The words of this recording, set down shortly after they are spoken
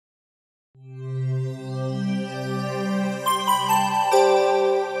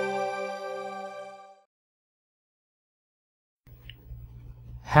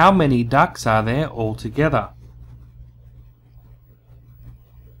How many ducks are there altogether?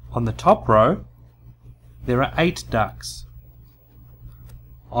 On the top row, there are 8 ducks.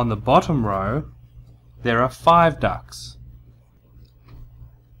 On the bottom row, there are 5 ducks.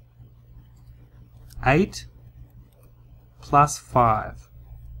 8 plus 5.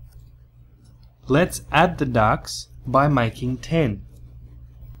 Let's add the ducks by making 10.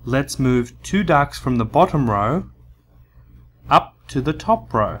 Let's move 2 ducks from the bottom row up to the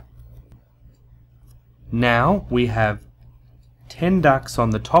top row. Now we have 10 ducks on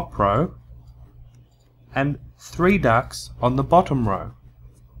the top row and 3 ducks on the bottom row.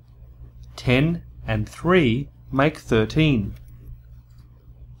 10 and 3 make 13.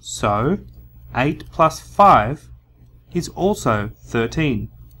 So 8 plus 5 is also 13.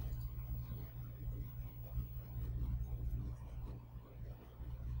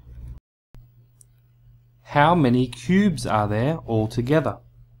 How many cubes are there altogether?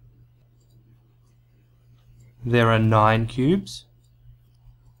 There are 9 cubes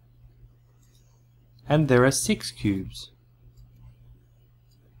and there are 6 cubes.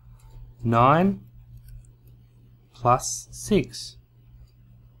 9 plus 6.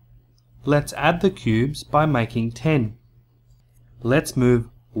 Let's add the cubes by making 10. Let's move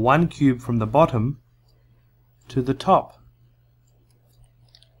 1 cube from the bottom to the top.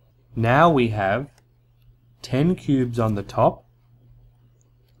 Now we have 10 cubes on the top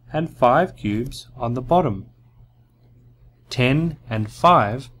and 5 cubes on the bottom. 10 and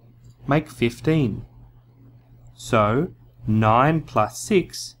 5 make 15. So 9 plus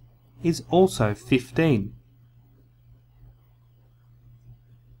 6 is also 15.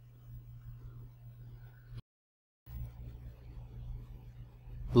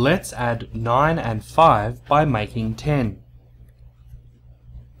 Let's add 9 and 5 by making 10.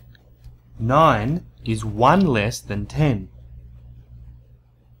 9 is 1 less than 10.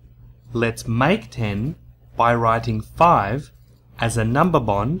 Let's make 10 by writing 5 as a number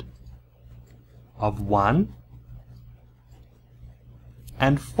bond of 1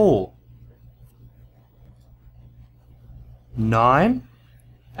 and 4. 9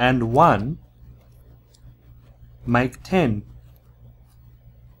 and 1 make 10.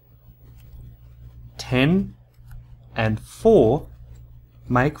 10 and 4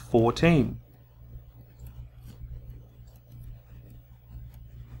 make 14.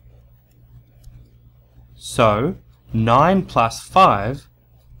 So 9 plus 5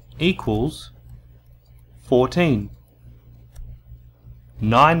 equals 14.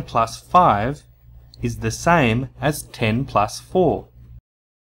 9 plus 5 is the same as 10 plus 4.